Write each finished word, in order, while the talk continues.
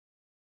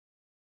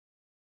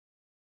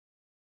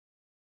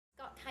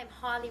Scott came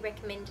highly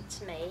recommended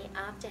to me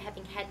after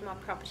having had my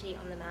property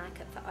on the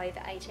market for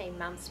over 18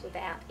 months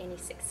without any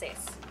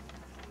success.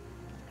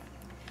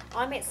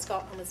 I met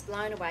Scott and was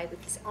blown away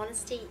with his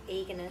honesty,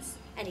 eagerness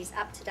and his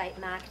up-to-date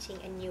marketing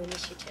and new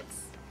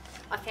initiatives.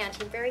 I found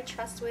him very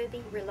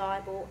trustworthy,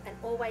 reliable and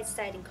always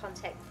stayed in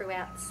contact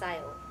throughout the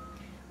sale,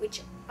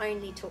 which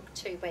only took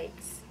 2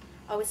 weeks.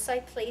 I was so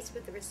pleased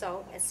with the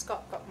result as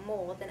Scott got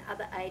more than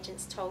other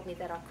agents told me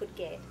that I could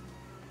get.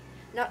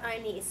 Not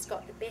only is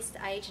Scott the best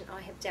agent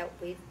I have dealt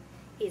with,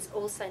 he is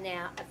also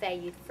now a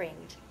valued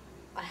friend.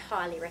 I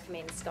highly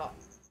recommend Scott.